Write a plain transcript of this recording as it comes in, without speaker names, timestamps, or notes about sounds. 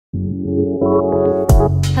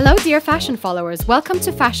Hello dear fashion followers, welcome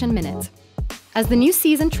to Fashion Minute. As the new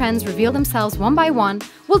season trends reveal themselves one by one,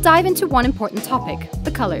 we'll dive into one important topic,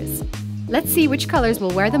 the colors. Let's see which colors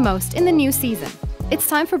will wear the most in the new season. It's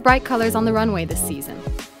time for bright colors on the runway this season,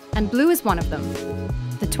 and blue is one of them.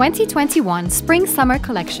 The 2021 Spring-Summer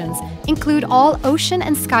collections include all ocean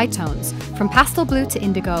and sky tones, from pastel blue to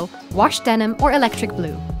indigo, washed denim or electric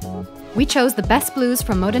blue. We chose the best blues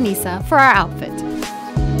from Modanisa for our outfit.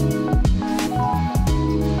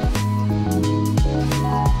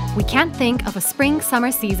 We can't think of a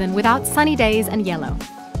spring-summer season without sunny days and yellow.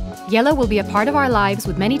 Yellow will be a part of our lives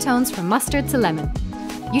with many tones from mustard to lemon.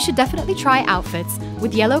 You should definitely try outfits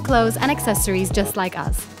with yellow clothes and accessories just like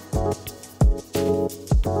us.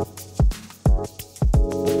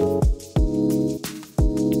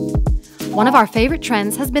 One of our favorite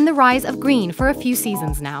trends has been the rise of green for a few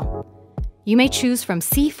seasons now. You may choose from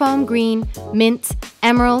seafoam green, mint,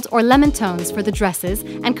 emerald, or lemon tones for the dresses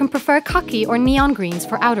and can prefer khaki or neon greens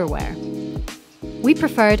for outerwear. We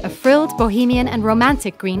preferred a frilled, bohemian, and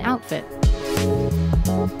romantic green outfit.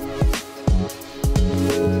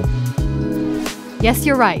 Yes,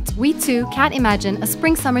 you're right, we too can't imagine a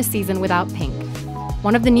spring-summer season without pink.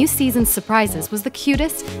 One of the new season's surprises was the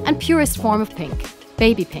cutest and purest form of pink,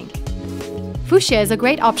 baby pink. Fuchsia is a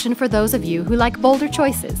great option for those of you who like bolder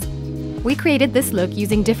choices. We created this look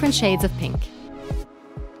using different shades of pink.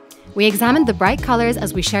 We examined the bright colors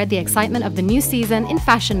as we shared the excitement of the new season in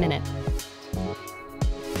Fashion Minute.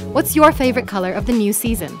 What's your favorite color of the new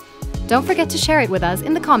season? Don't forget to share it with us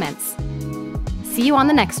in the comments. See you on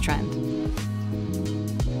the next trend.